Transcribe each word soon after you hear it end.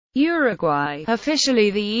Uruguay,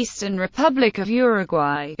 officially the Eastern Republic of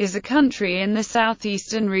Uruguay, is a country in the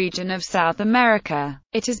southeastern region of South America.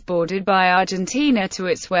 It is bordered by Argentina to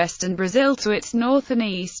its west and Brazil to its north and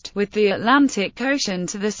east, with the Atlantic Ocean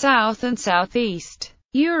to the south and southeast.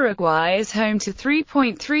 Uruguay is home to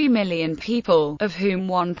 3.3 million people, of whom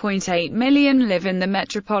 1.8 million live in the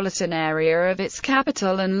metropolitan area of its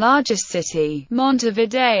capital and largest city,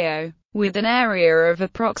 Montevideo. With an area of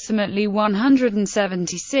approximately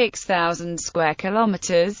 176,000 square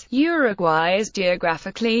kilometers, Uruguay is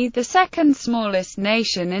geographically the second smallest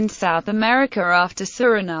nation in South America after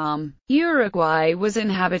Suriname. Uruguay was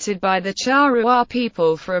inhabited by the Charrua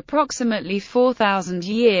people for approximately 4,000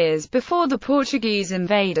 years before the Portuguese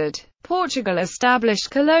invaded. Portugal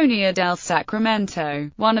established Colonia del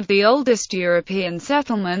Sacramento, one of the oldest European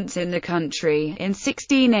settlements in the country, in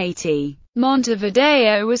 1680.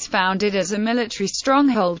 Montevideo was founded as a military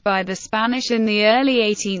stronghold by the Spanish in the early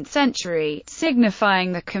 18th century,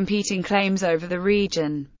 signifying the competing claims over the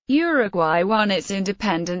region. Uruguay won its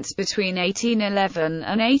independence between 1811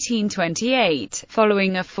 and 1828,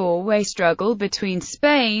 following a four-way struggle between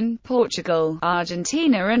Spain, Portugal,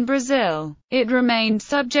 Argentina and Brazil. It remained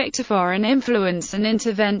subject to foreign influence and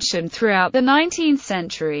intervention throughout the 19th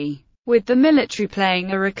century, with the military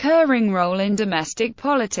playing a recurring role in domestic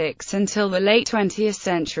politics until the late 20th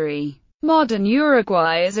century. Modern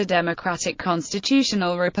Uruguay is a democratic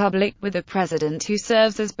constitutional republic, with a president who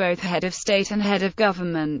serves as both head of state and head of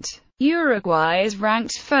government. Uruguay is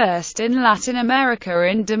ranked first in Latin America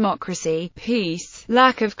in democracy, peace,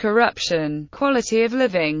 lack of corruption, quality of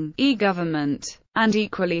living, e-government, and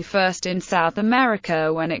equally first in South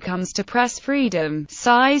America when it comes to press freedom,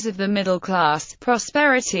 size of the middle class,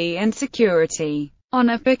 prosperity and security. On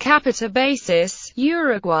a per capita basis,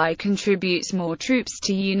 Uruguay contributes more troops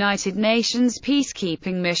to United Nations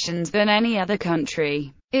peacekeeping missions than any other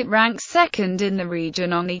country. It ranks second in the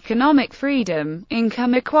region on economic freedom,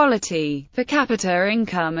 income equality, per capita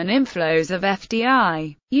income and inflows of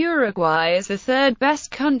FDI. Uruguay is the third best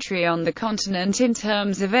country on the continent in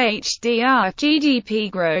terms of HDR, GDP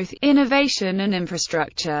growth, innovation and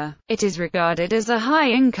infrastructure. It is regarded as a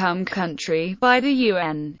high-income country by the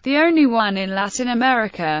UN, the only one in Latin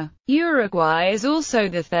America. Uruguay is also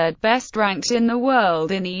the third best ranked in the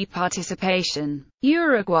world in e-participation.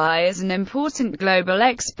 Uruguay is an important global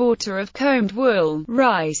exporter of combed wool,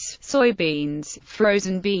 rice, soybeans,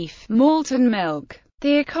 frozen beef, malt and milk.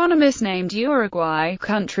 The Economist named Uruguay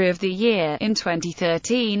Country of the Year in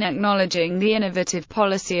 2013, acknowledging the innovative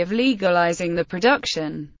policy of legalizing the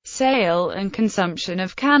production, sale and consumption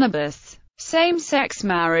of cannabis. Same-sex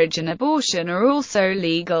marriage and abortion are also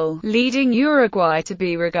legal, leading Uruguay to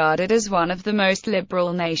be regarded as one of the most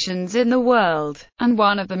liberal nations in the world, and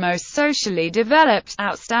one of the most socially developed,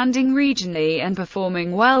 outstanding regionally and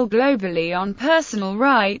performing well globally on personal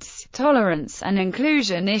rights, tolerance and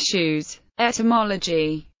inclusion issues.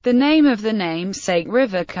 Etymology. The name of the namesake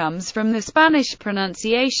river comes from the Spanish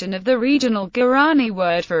pronunciation of the regional Guarani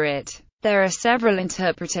word for it. There are several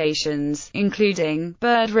interpretations, including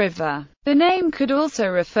bird river. The name could also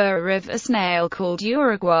refer a river snail called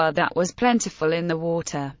Uruguay that was plentiful in the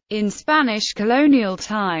water in Spanish colonial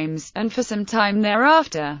times, and for some time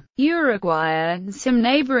thereafter. Uruguay and some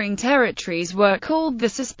neighboring territories were called the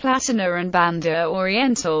Cisplatina and Banda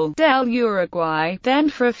Oriental del Uruguay, then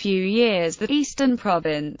for a few years the Eastern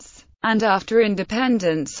Province, and after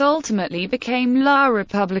independence ultimately became La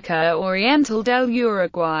República Oriental del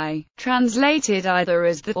Uruguay, translated either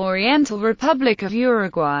as the Oriental Republic of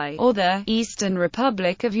Uruguay or the Eastern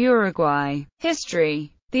Republic of Uruguay.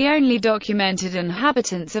 History. The only documented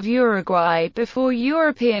inhabitants of Uruguay before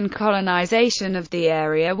European colonization of the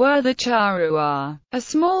area were the Charrua, a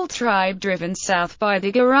small tribe driven south by the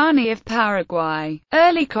Guarani of Paraguay.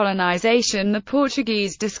 Early colonization. The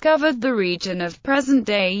Portuguese discovered the region of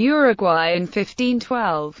present-day Uruguay in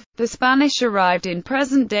 1512. The Spanish arrived in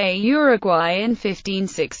present-day Uruguay in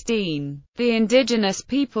 1516. The indigenous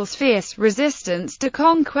people's fierce resistance to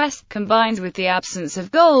conquest, combined with the absence of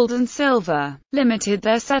gold and silver, limited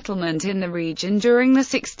their settlement in the region during the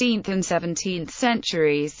 16th and 17th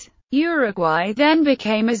centuries. Uruguay then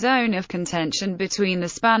became a zone of contention between the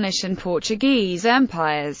Spanish and Portuguese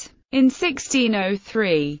empires. In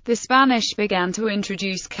 1603, the Spanish began to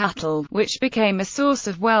introduce cattle, which became a source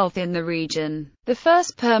of wealth in the region. The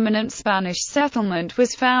first permanent Spanish settlement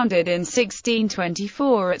was founded in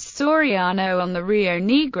 1624 at Soriano on the Rio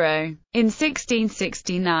Negro. In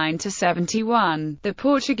 1669–71, the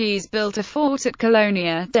Portuguese built a fort at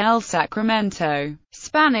Colonia del Sacramento.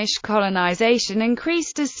 Spanish colonization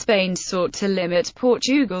increased as Spain sought to limit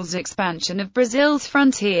Portugal's expansion of Brazil's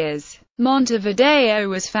frontiers. Montevideo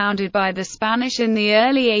was founded by the Spanish in the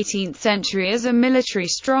early 18th century as a military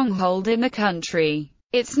stronghold in the country.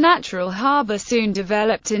 Its natural harbor soon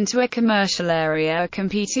developed into a commercial area,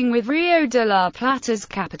 competing with Rio de la Plata's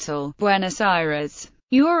capital, Buenos Aires.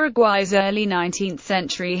 Uruguay's early 19th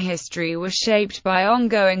century history was shaped by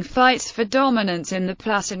ongoing fights for dominance in the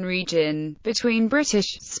Platen region, between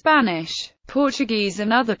British, Spanish, Portuguese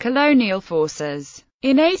and other colonial forces.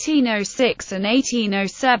 In 1806 and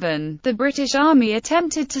 1807, the British Army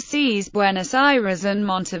attempted to seize Buenos Aires and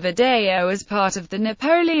Montevideo as part of the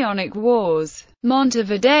Napoleonic Wars.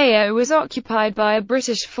 Montevideo was occupied by a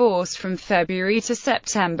British force from February to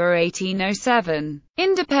September 1807.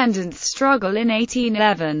 Independence struggle in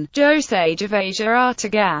 1811, José Gervasio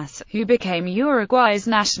Artigas, who became Uruguay's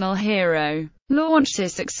national hero, launched a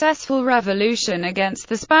successful revolution against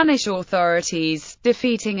the Spanish authorities,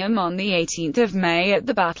 defeating them on 18 May at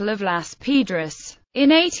the Battle of Las Piedras.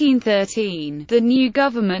 In 1813, the new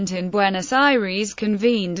government in Buenos Aires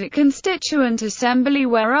convened a constituent assembly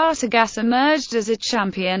where Artigas emerged as a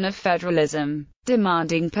champion of federalism,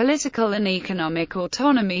 demanding political and economic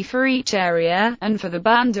autonomy for each area, and for the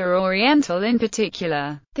Banda Oriental in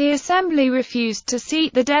particular. The assembly refused to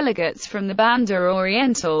seat the delegates from the Banda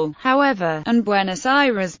Oriental, however, and Buenos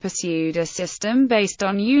Aires pursued a system based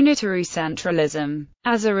on unitary centralism.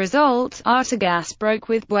 As a result, Artigas broke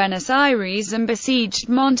with Buenos Aires and besieged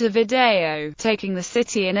Montevideo, taking the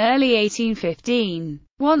city in early 1815.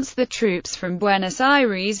 Once the troops from Buenos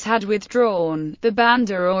Aires had withdrawn, the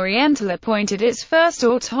Banda Oriental appointed its first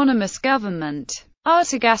autonomous government.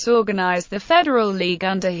 Artigas organized the Federal League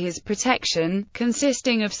under his protection,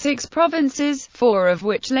 consisting of 6 provinces, 4 of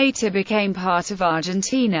which later became part of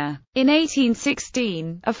Argentina. In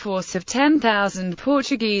 1816, a force of 10,000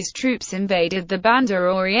 Portuguese troops invaded the Banda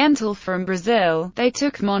Oriental from Brazil. They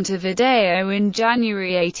took Montevideo in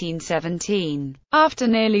January 1817. After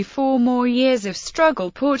nearly 4 more years of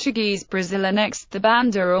struggle, Portuguese Brazil annexed the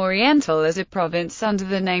Banda Oriental as a province under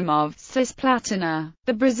the name of Cisplatina.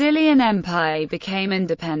 The Brazilian Empire became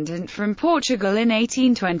independent from Portugal in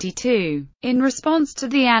 1822. In response to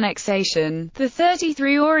the annexation, the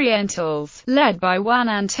 33 Orientals, led by Juan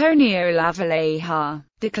Antonio Lavalleja,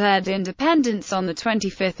 declared independence on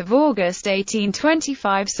 25 August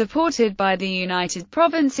 1825, supported by the United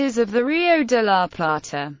Provinces of the Rio de la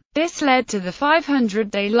Plata. This led to the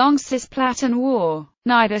 500-day-long Cisplatan War.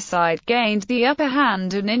 Neither side gained the upper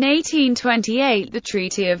hand, and in 1828 the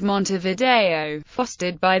Treaty of Montevideo,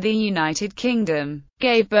 fostered by the United Kingdom,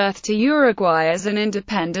 gave birth to Uruguay as an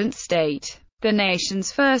independent state. The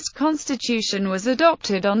nation's first constitution was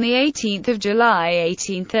adopted on 18 July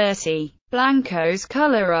 1830. Blancos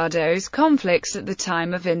Colorados conflicts. At the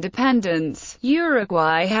time of independence,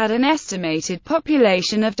 Uruguay had an estimated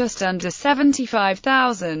population of just under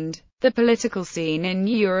 75,000. The political scene in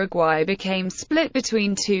Uruguay became split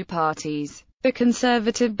between 2 parties. The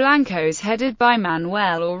conservative Blancos, headed by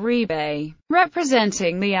Manuel Uribe,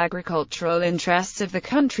 representing the agricultural interests of the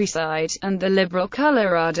countryside, and the liberal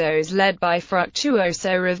Colorados, led by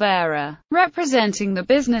Fructuoso Rivera, representing the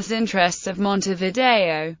business interests of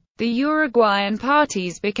Montevideo. The Uruguayan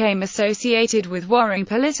parties became associated with warring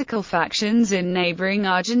political factions in neighboring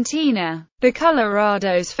Argentina. The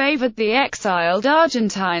Colorados favored the exiled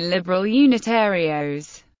Argentine liberal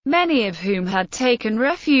Unitarios, many of whom had taken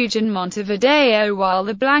refuge in Montevideo, while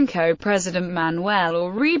the Blanco president Manuel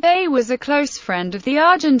Uribe was a close friend of the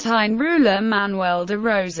Argentine ruler Manuel de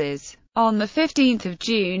Rosas. On 15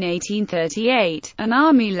 June 1838, an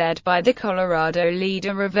army led by the Colorado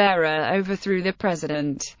leader Rivera overthrew the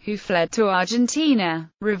president, who fled to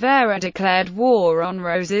Argentina. Rivera declared war on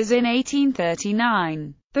Rosas in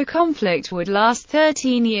 1839. The conflict would last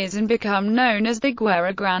 13 years and become known as the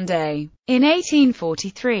Guerra Grande. In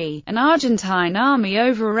 1843, an Argentine army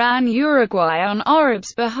overran Uruguay on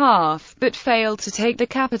Uribe's behalf, but failed to take the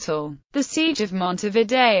capital. The siege of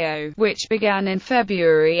Montevideo, which began in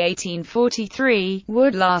February 1843,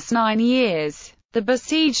 would last 9 years. The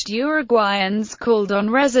besieged Uruguayans called on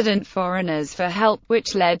resident foreigners for help,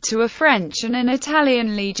 which led to a French and an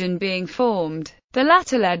Italian legion being formed, the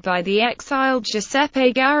latter led by the exiled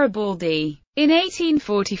Giuseppe Garibaldi. In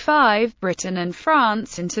 1845, Britain and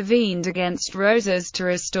France intervened against Rosas to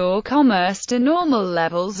restore commerce to normal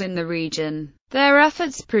levels in the region. Their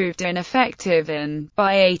efforts proved ineffective and,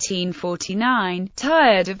 by 1849,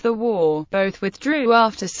 tired of the war, both withdrew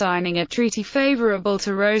after signing a treaty favorable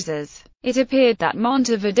to Rosas. It appeared that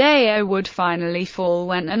Montevideo would finally fall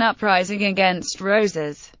when an uprising against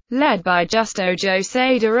Rosas, led by Justo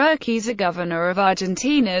José de Urquiza, governor of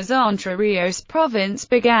Argentina's Entre Rios province,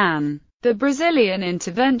 began. The Brazilian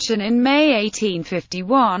intervention in May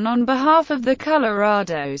 1851 on behalf of the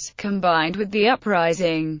Colorados, combined with the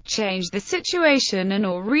uprising, changed the situation and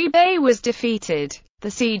Uribe was defeated.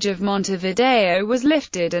 The siege of Montevideo was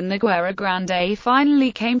lifted and the Guerra Grande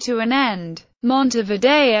finally came to an end.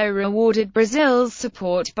 Montevideo rewarded Brazil's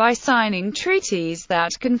support by signing treaties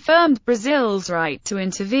that confirmed Brazil's right to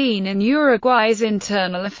intervene in Uruguay's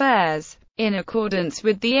internal affairs. In accordance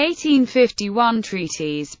with the 1851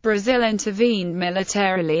 treaties, Brazil intervened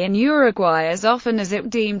militarily in Uruguay as often as it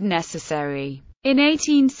deemed necessary. In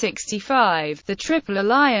 1865, the Triple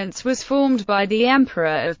Alliance was formed by the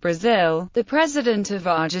Emperor of Brazil, the President of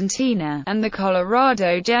Argentina, and the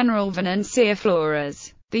Colorado General Venencia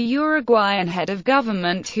Flores, the Uruguayan head of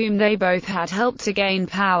government whom they both had helped to gain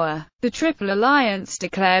power. The Triple Alliance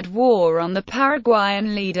declared war on the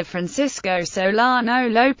Paraguayan leader Francisco Solano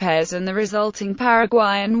Lopez, and the resulting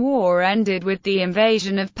Paraguayan War ended with the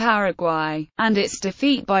invasion of Paraguay, and its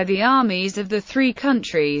defeat by the armies of the three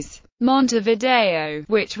countries. Montevideo,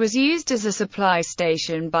 which was used as a supply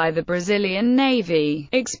station by the Brazilian Navy,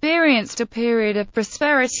 experienced a period of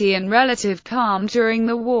prosperity and relative calm during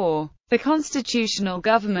the war. The constitutional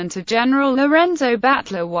government of General Lourenço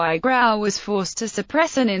Batlle y Grau was forced to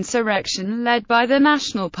suppress an insurrection led by the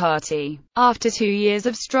National Party. After 2 years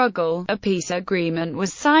of struggle, a peace agreement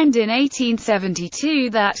was signed in 1872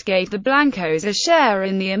 that gave the Blancos a share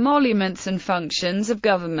in the emoluments and functions of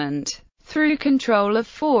government, through control of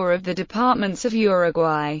 4 of the departments of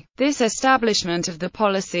Uruguay. This establishment of the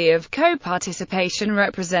policy of co-participation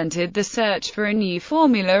represented the search for a new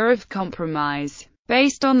formula of compromise,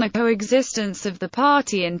 based on the coexistence of the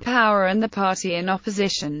party in power and the party in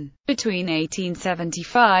opposition. Between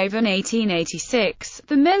 1875 and 1886,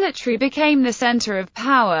 the military became the center of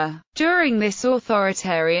power. During this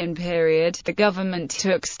authoritarian period, the government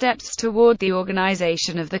took steps toward the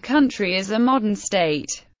organization of the country as a modern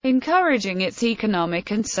state, encouraging its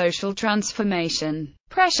economic and social transformation.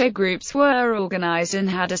 Pressure groups were organized and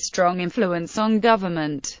had a strong influence on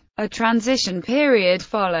government. A transition period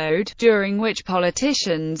followed, during which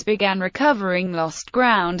politicians began recovering lost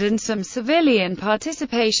ground and some civilian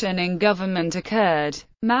participation in government occurred.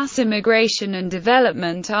 Mass immigration and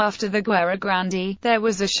development. After the Guerra Grande, there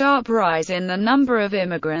was a sharp rise in the number of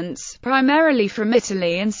immigrants, primarily from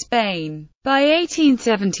Italy and Spain. By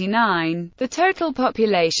 1879, the total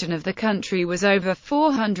population of the country was over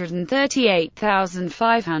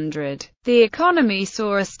 438,500. The economy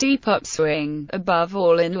saw a steep upswing, above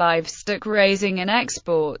all in livestock raising and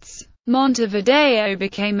exports. Montevideo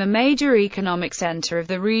became a major economic center of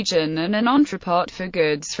the region and an entrepot for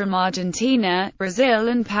goods from Argentina, Brazil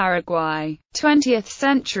and Paraguay. 20th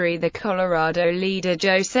century. The Colorado leader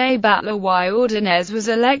José Batlle y Ordóñez was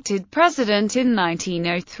elected president in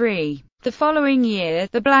 1903. The following year,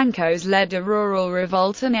 the Blancos led a rural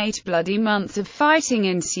revolt and 8 bloody months of fighting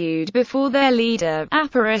ensued before their leader,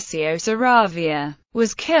 Aparicio Saravia,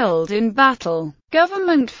 was killed in battle.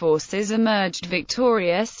 Government forces emerged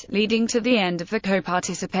victorious, leading to the end of the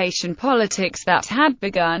co-participation politics that had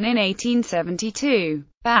begun in 1872.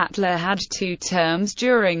 Batlle had 2 terms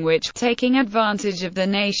during which, taking advantage of the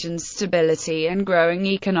nation's stability and growing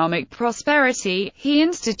economic prosperity, he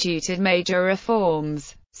instituted major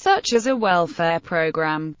reforms, such as a welfare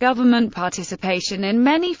program, government participation in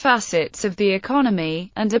many facets of the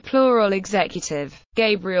economy, and a plural executive.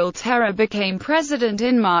 Gabriel Terra became president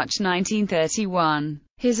in March 1931.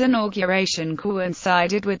 His inauguration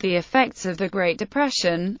coincided with the effects of the Great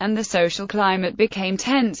Depression, and the social climate became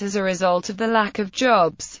tense as a result of the lack of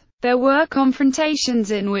jobs. There were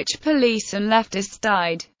confrontations in which police and leftists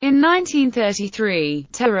died. In 1933,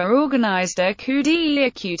 Terra organized a coup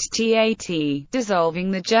d'état,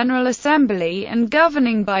 dissolving the General Assembly and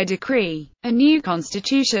governing by decree. A new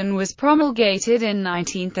constitution was promulgated in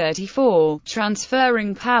 1934,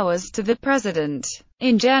 transferring powers to the president.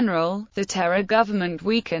 In general, the Terra government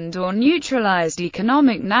weakened or neutralized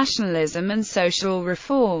economic nationalism and social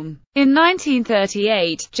reform. In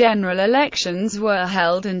 1938, general elections were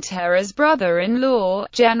held and Terra's brother-in-law,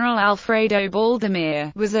 General Alfredo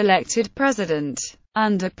Baldemir, was elected president.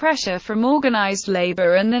 Under pressure from organized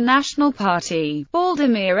labor and the National Party,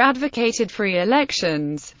 Baldemir advocated free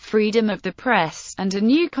elections, freedom of the press, and a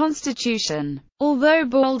new constitution. Although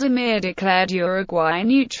Baldemir declared Uruguay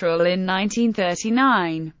neutral in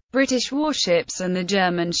 1939, British warships and the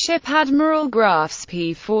German ship Admiral Graf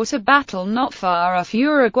Spee fought a battle not far off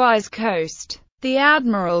Uruguay's coast. The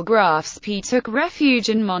Admiral Graf Spee took refuge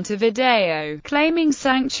in Montevideo, claiming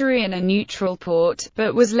sanctuary in a neutral port,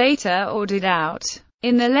 but was later ordered out.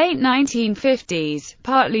 In the late 1950s,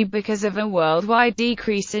 partly because of a worldwide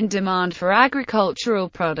decrease in demand for agricultural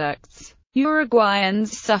products, Uruguayans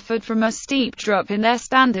suffered from a steep drop in their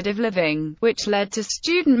standard of living, which led to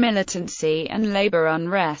student militancy and labor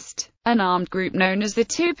unrest. An armed group known as the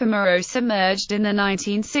Tupamaros emerged in the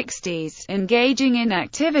 1960s, engaging in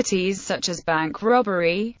activities such as bank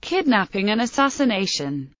robbery, kidnapping and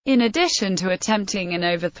assassination. In addition to attempting an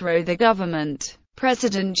overthrow the government,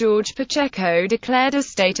 President George Pacheco declared a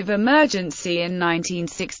state of emergency in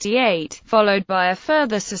 1968, followed by a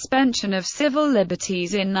further suspension of civil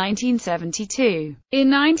liberties in 1972.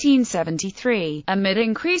 In 1973, amid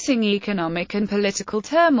increasing economic and political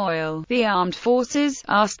turmoil, the armed forces,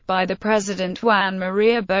 asked by the President Juan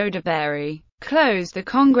Maria Bodaberry, closed the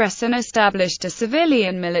Congress and established a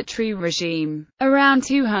civilian military regime. Around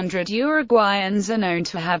 200 Uruguayans are known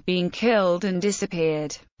to have been killed and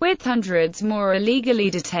disappeared, with hundreds more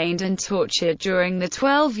illegally detained and tortured during the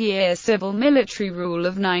 12-year civil military rule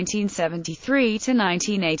of 1973 to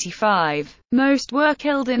 1985. Most were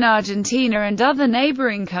killed in Argentina and other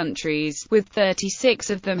neighboring countries, with 36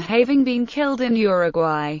 of them having been killed in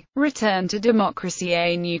Uruguay. Return to democracy.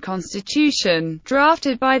 A new constitution,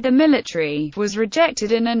 drafted by the military, was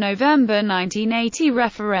rejected in a November 1980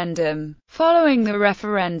 referendum. Following the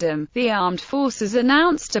referendum, the armed forces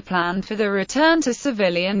announced a plan for the return to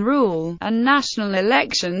civilian rule, and national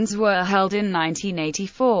elections were held in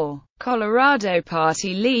 1984. Colorado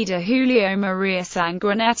Party leader Julio Maria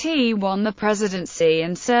Sanguinetti won the presidency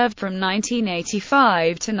and served from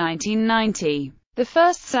 1985 to 1990. The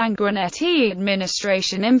first Sanguinetti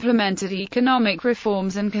administration implemented economic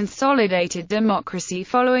reforms and consolidated democracy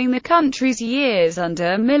following the country's years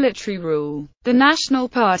under military rule. The National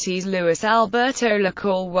Party's Luis Alberto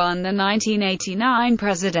Lacalle won the 1989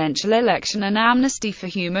 presidential election, and amnesty for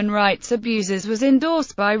human rights abuses was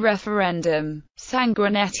endorsed by referendum.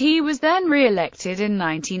 Sanguinetti was then re-elected in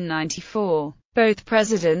 1994. Both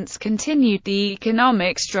presidents continued the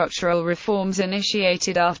economic structural reforms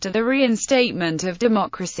initiated after the reinstatement of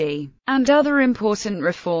democracy, and other important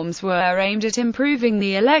reforms were aimed at improving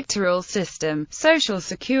the electoral system, social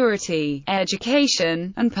security,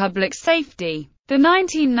 education, and public safety. The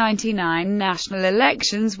 1999 national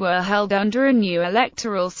elections were held under a new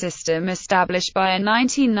electoral system established by a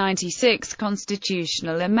 1996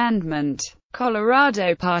 constitutional amendment.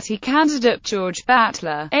 Colorado Party candidate George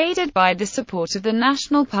Battler, aided by the support of the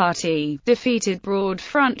National Party, defeated Broad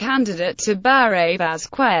Front candidate Tabaré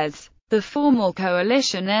Vázquez. The formal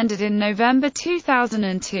coalition ended in November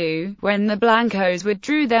 2002, when the Blancos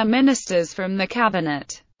withdrew their ministers from the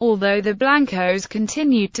cabinet. Although the Blancos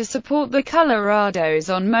continued to support the Colorados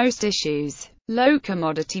on most issues, low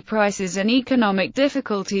commodity prices and economic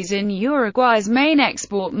difficulties in Uruguay's main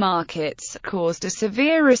export markets caused a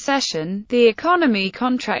severe recession. The economy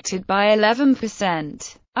contracted by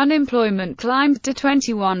 11%. Unemployment climbed to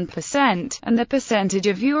 21%, and the percentage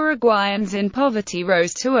of Uruguayans in poverty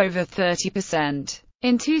rose to over 30%.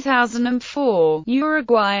 In 2004,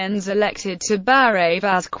 Uruguayans elected Tabaré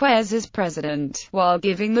Vázquez as president, while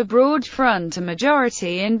giving the Broad Front a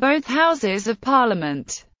majority in both houses of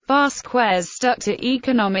parliament. Vázquez stuck to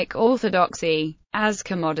economic orthodoxy. As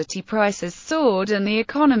commodity prices soared and the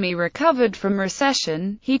economy recovered from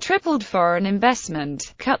recession, he tripled foreign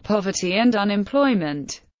investment, cut poverty and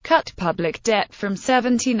unemployment, cut public debt from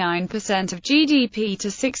 79% of GDP to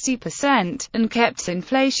 60%, and kept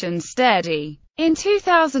inflation steady. In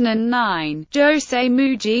 2009, José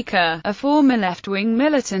Mujica, a former left-wing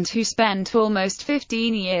militant who spent almost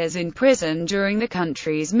 15 years in prison during the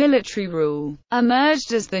country's military rule,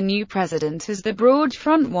 emerged as the new president as the Broad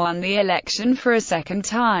Front won the election for a second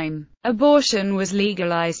time. Abortion was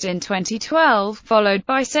legalized in 2012, followed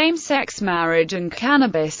by same-sex marriage and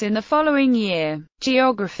cannabis in the following year.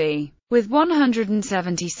 Geography. With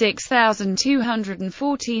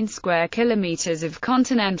 176,214 square kilometers of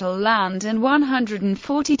continental land and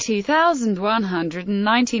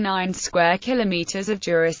 142,199 square kilometers of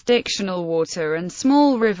jurisdictional water and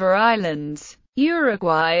small river islands,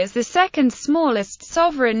 Uruguay is the second smallest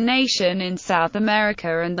sovereign nation in South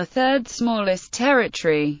America and the third smallest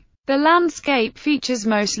territory. The landscape features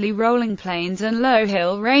mostly rolling plains and low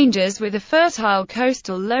hill ranges with a fertile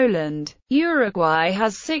coastal lowland. Uruguay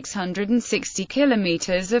has 660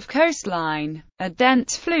 kilometers of coastline. A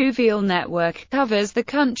dense fluvial network covers the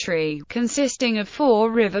country, consisting of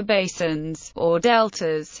 4 river basins, or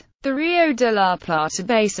deltas: the Rio de la Plata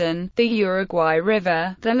Basin, the Uruguay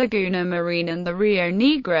River, the Laguna Marina and the Rio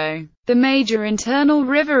Negro. The major internal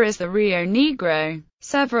river is the Rio Negro.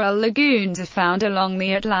 Several lagoons are found along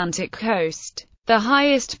the Atlantic coast. The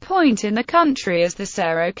highest point in the country is the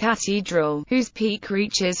Cerro Cathedral, whose peak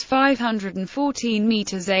reaches 514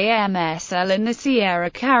 meters AMSL in the Sierra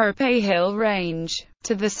Carapay Hill Range.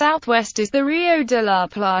 To the southwest is the Rio de la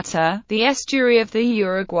Plata, the estuary of the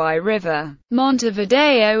Uruguay River.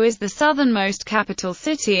 Montevideo is the southernmost capital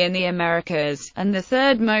city in the Americas, and the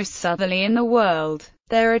third most southerly in the world.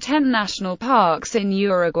 There are 10 national parks in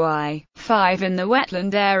Uruguay, 5 in the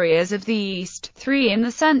wetland areas of the east, 3 in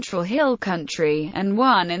the central hill country, and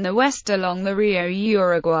 1 in the west along the Rio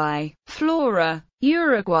Uruguay. Flora.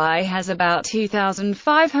 Uruguay has about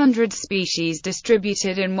 2,500 species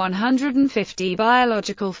distributed in 150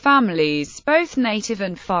 biological families, both native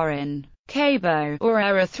and foreign. Cabo, or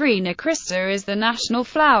Erythrina crista, is the national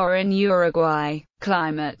flower in Uruguay.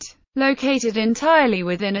 Climate. Located entirely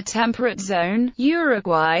within a temperate zone,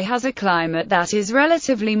 Uruguay has a climate that is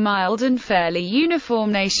relatively mild and fairly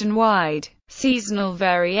uniform nationwide. Seasonal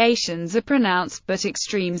variations are pronounced, but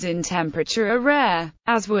extremes in temperature are rare,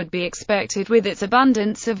 as would be expected with its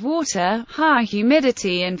abundance of water. High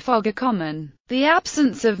humidity and fog are common. The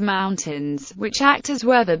absence of mountains, which act as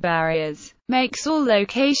weather barriers, makes all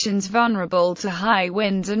locations vulnerable to high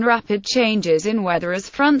winds and rapid changes in weather as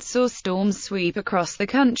fronts or storms sweep across the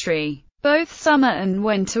country. Both summer and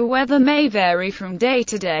winter weather may vary from day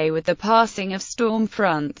to day with the passing of storm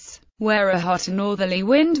fronts, where a hot northerly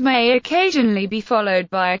wind may occasionally be followed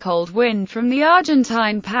by a cold wind from the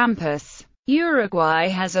Argentine pampas. Uruguay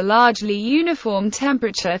has a largely uniform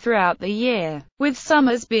temperature throughout the year, with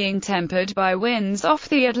summers being tempered by winds off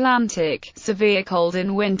the Atlantic. Severe cold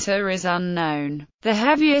in winter is unknown. The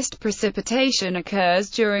heaviest precipitation occurs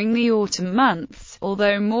during the autumn months,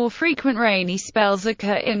 although more frequent rainy spells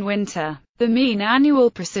occur in winter. The mean annual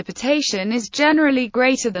precipitation is generally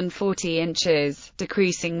greater than 40 inches,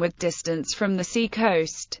 decreasing with distance from the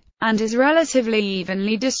seacoast, and is relatively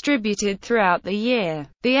evenly distributed throughout the year.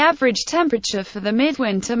 The average temperature for the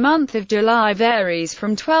midwinter month of July varies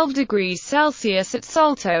from 12 degrees Celsius at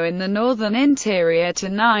Salto in the northern interior to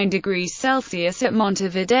 9 degrees Celsius at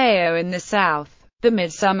Montevideo in the south. The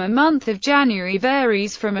midsummer month of January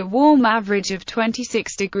varies from a warm average of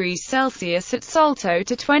 26 degrees Celsius at Salto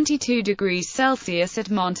to 22 degrees Celsius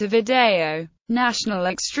at Montevideo. National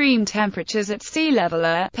extreme temperatures at sea level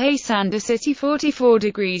are Paysandú City 44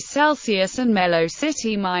 degrees Celsius and Melo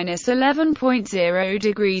City -11.0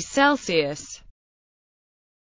 degrees Celsius.